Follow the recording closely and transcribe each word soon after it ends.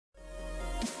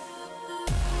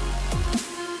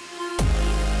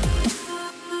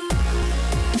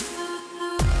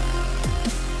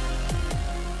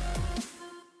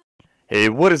Hey,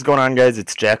 what is going on, guys?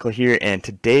 It's Jackal here, and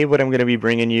today what I'm going to be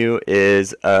bringing you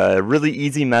is a really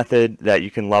easy method that you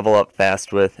can level up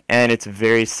fast with, and it's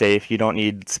very safe. You don't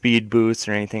need speed boosts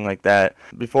or anything like that.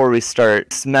 Before we start,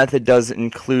 this method does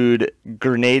include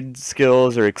grenade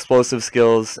skills or explosive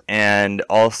skills, and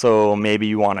also maybe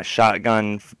you want a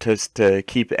shotgun to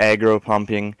keep aggro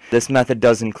pumping. This method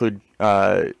does include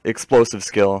explosive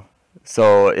skill.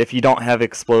 So if you don't have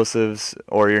explosives,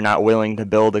 or you're not willing to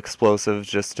build explosives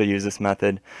just to use this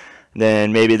method,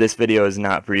 then maybe this video is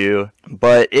not for you.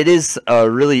 But it is a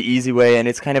really easy way, and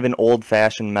it's kind of an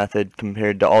old-fashioned method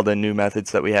compared to all the new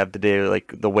methods that we have today,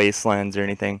 like the wastelands or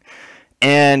anything.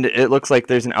 And it looks like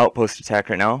there's an outpost attack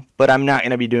right now, but I'm not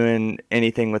going to be doing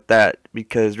anything with that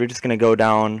because we're just going to go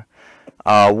down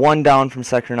one down from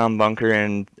Sector Non-Bunker,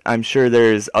 and I'm sure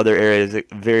there's other areas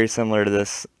very similar to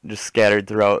this just scattered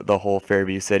throughout the whole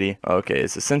Fairview city. Okay,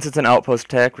 so since it's an outpost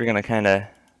attack, we're gonna kind of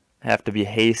have to be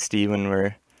hasty when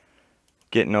we're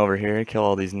getting over here. Kill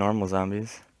all these normal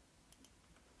zombies.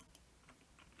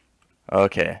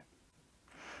 Okay,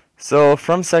 so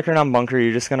from Sector Non-Bunker,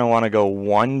 you're just gonna want to go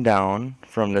one down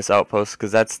from this outpost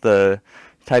because that's the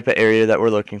type of area that we're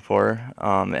looking for.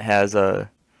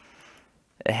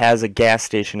 It has a gas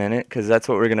station in it because that's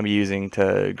what we're going to be using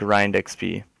to grind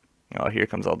XP. Oh, here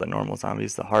comes all the normal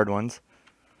zombies, the hard ones.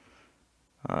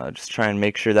 Just try and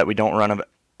make sure that we don't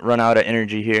run out of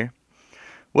energy here,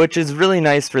 which is really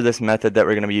nice for this method that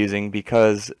we're going to be using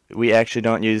because we actually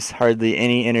don't use hardly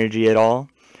any energy at all.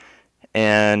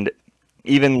 And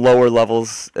even lower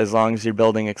levels, as long as you're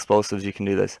building explosives, you can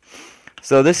do this.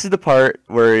 So this is the part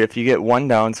where if you get one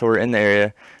down, so we're in the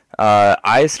area,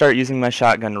 I start using my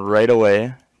shotgun right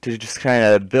away to just kind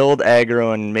of build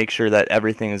aggro and make sure that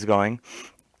everything is going.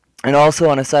 And also,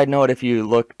 on a side note, if you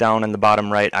look down in the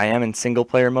bottom right, I am in single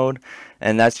player mode,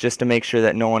 and that's just to make sure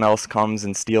that no one else comes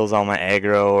and steals all my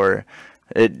aggro or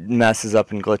it messes up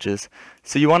and glitches.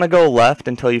 So you want to go left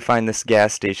until you find this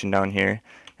gas station down here,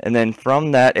 and then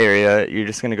from that area you're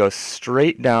just going to go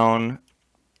straight down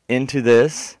into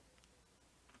this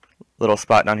little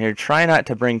spot down here. Try not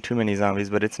to bring too many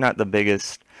zombies, but it's not the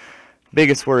biggest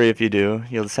worry if you do.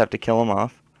 You'll just have to kill them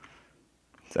off.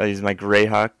 So I use my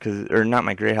Greyhawk, or not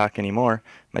my Greyhawk anymore,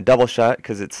 my double shot,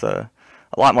 because it's a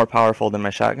lot more powerful than my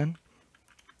shotgun.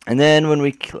 And then when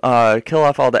we kill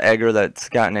off all the aggro that's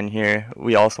gotten in here,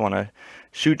 we also want to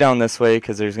shoot down this way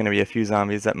because there's going to be a few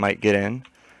zombies that might get in.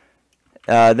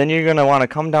 Then you're going to want to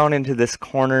come down into this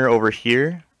corner over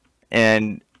here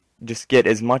and just get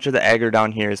as much of the aggro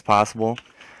down here as possible.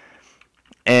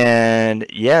 And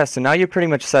yeah, so now you're pretty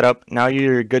much set up. Now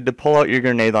you're good to pull out your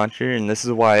grenade launcher, and this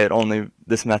is why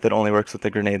this method only works with the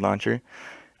grenade launcher,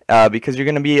 because you're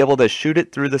going to be able to shoot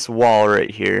it through this wall right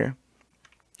here.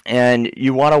 And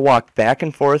you want to walk back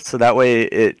and forth so that way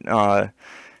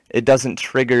it doesn't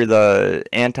trigger the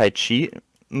anti-cheat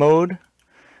mode,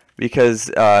 because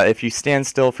if you stand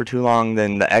still for too long,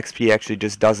 then the XP actually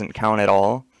just doesn't count at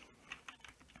all.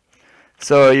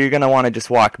 So you're going to want to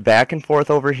just walk back and forth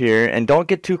over here, and don't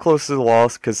get too close to the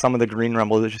walls because some of the green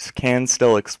rumbles just can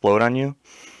still explode on you.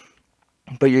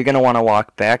 But you're going to want to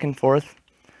walk back and forth,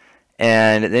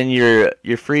 and then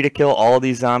you're free to kill all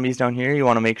these zombies down here. You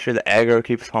want to make sure the aggro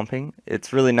keeps pumping.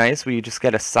 It's really nice. We just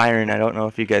got a siren. I don't know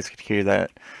if you guys could hear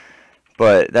that,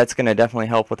 but that's going to definitely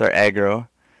help with our aggro.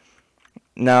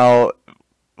 Now,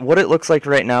 what it looks like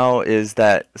right now is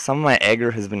that some of my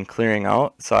aggro has been clearing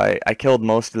out, so I killed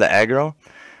most of the aggro.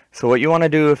 So what you want to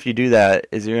do if you do that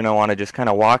is you're going to want to just kind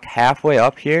of walk halfway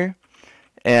up here,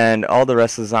 and all the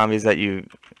rest of the zombies that you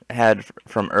had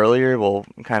from earlier will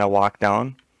kind of walk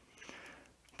down.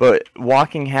 But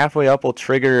walking halfway up will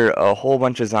trigger a whole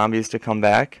bunch of zombies to come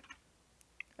back,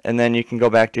 and then you can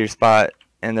go back to your spot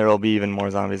and there will be even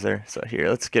more zombies there. So here,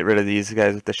 let's get rid of these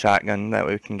guys with the shotgun, that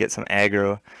way we can get some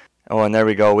aggro. Oh, and there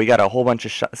we go. We got a whole bunch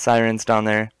of sirens down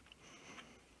there.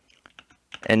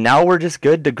 And now we're just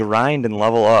good to grind and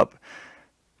level up.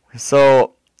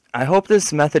 So I hope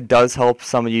this method does help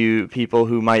some of you people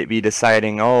who might be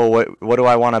deciding, oh, what do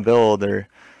I want to build, or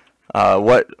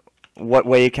what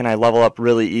way can I level up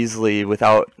really easily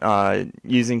without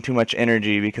using too much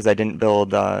energy because I didn't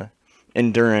build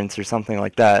endurance or something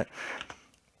like that.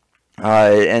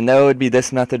 And that would be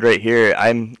this method right here.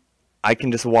 I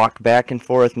can just walk back and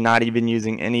forth, not even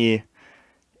using any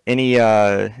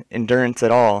endurance at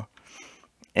all,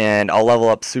 and I'll level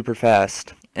up super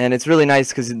fast. And it's really nice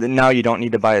because now you don't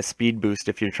need to buy a speed boost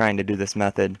if you're trying to do this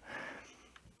method.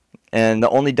 And the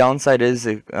only downside is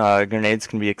grenades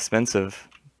can be expensive,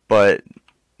 but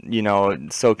you know,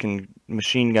 so can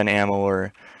machine gun ammo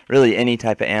or really any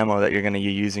type of ammo that you're going to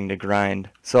be using to grind.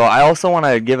 So I also want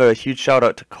to give a huge shout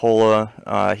out to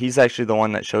Cola. He's actually the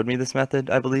one that showed me this method,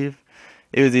 I believe.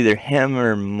 It was either him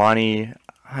or Money.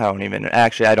 I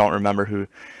don't remember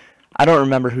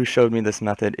who showed me this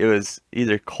method. It was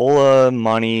either Cola,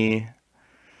 Money.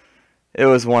 It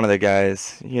was one of the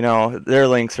guys. You know, their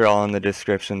links are all in the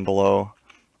description below.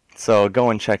 So go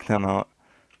and check them out.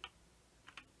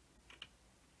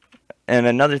 And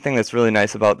another thing that's really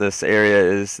nice about this area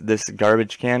is this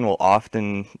garbage can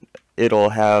it'll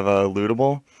have a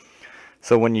lootable.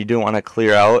 So when you do want to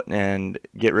clear out and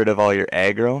get rid of all your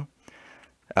aggro,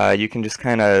 you can just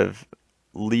kind of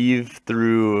leave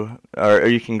through, or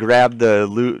you can grab the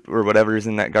loot or whatever is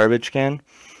in that garbage can,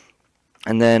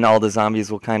 and then all the zombies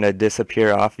will kind of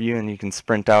disappear off you and you can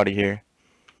sprint out of here.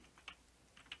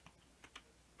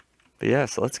 But yeah,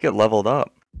 so let's get leveled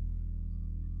up.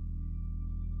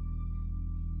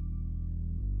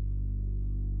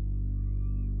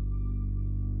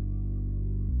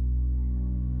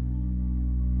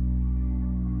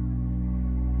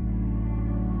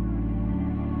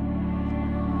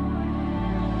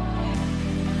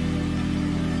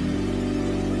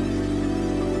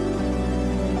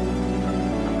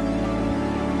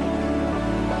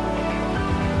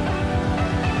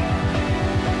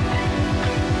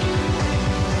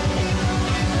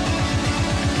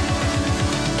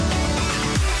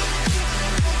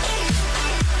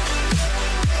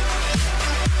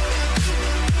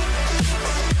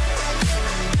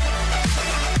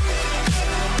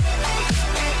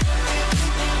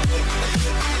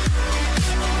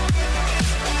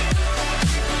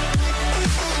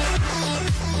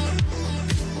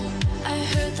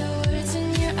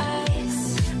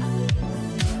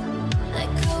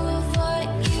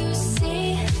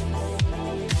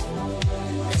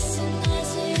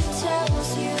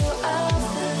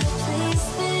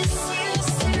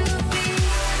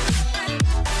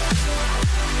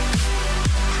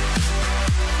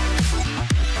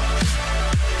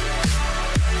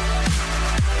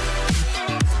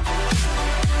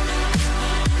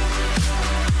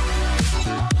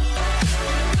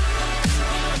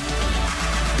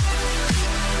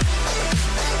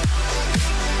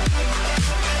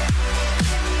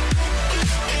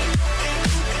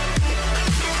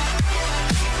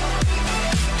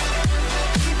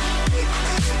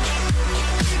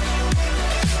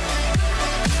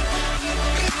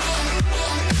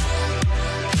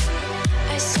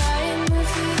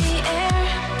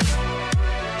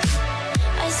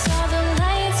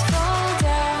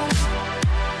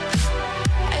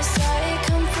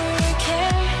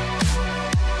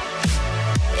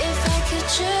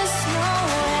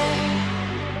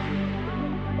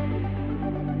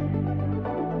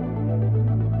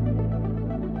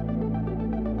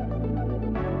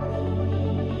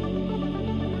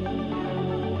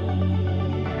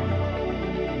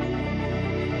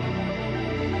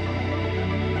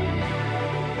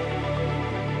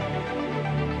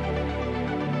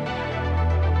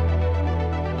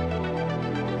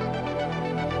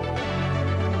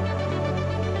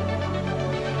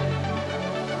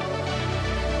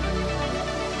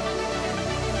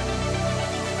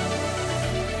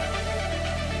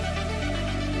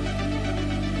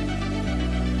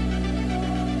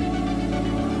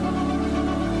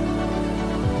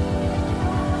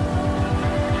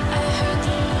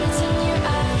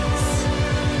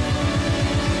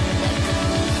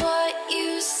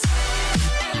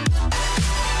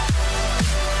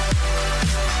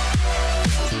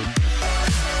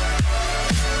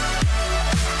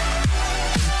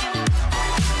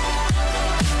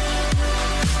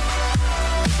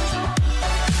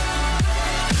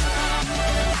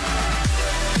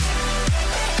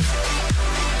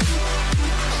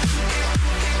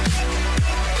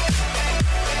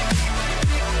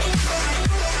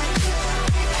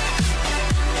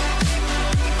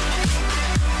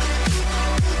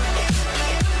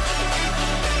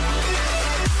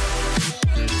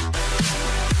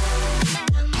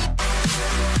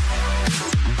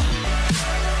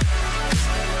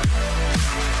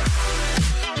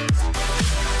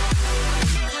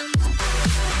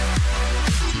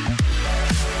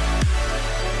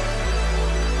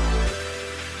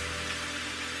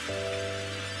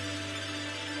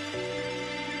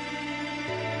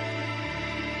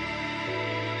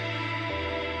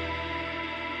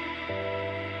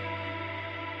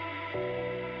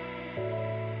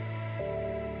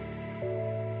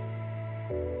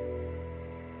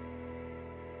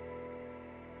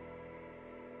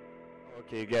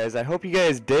 Okay guys, I hope you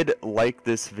guys did like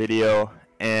this video,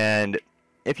 and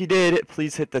if you did,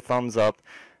 please hit the thumbs up.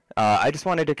 I just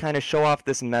wanted to kind of show off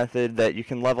this method that you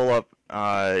can level up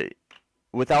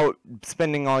without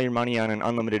spending all your money on an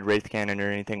unlimited Wraith Cannon or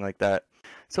anything like that.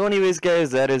 So anyways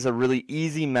guys, that is a really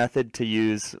easy method to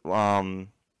use.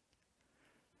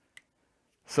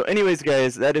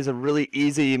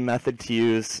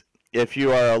 If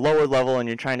you are a lower level and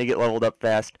you're trying to get leveled up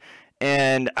fast.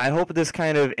 And I hope this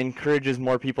kind of encourages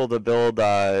more people to build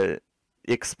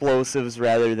explosives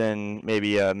rather than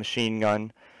maybe a machine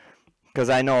gun. Because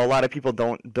I know a lot of people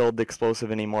don't build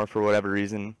explosive anymore for whatever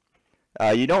reason.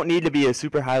 You don't need to be a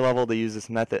super high level to use this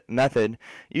method.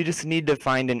 You just need to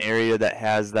find an area that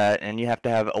has that, and you have to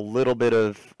have a little bit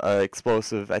of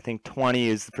explosive. I think 20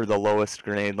 is for the lowest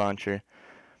grenade launcher.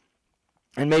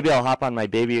 And maybe I'll hop on my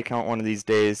baby account one of these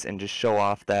days and just show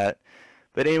off that.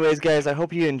 But anyways guys, I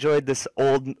hope you enjoyed this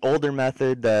older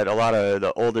method that a lot of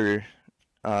the older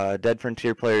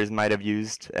Deadfrontier players might have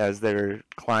used as they're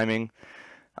climbing.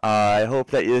 I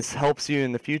hope that this helps you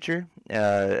in the future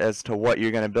as to what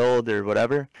you're going to build or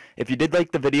whatever. If you did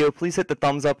like the video, please hit the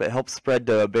thumbs up. It helps spread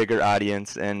to a bigger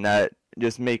audience, and that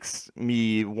just makes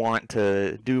me want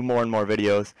to do more and more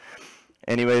videos.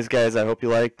 Anyways guys, I hope you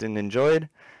liked and enjoyed.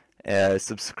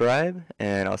 Subscribe,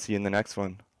 and I'll see you in the next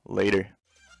one. Later.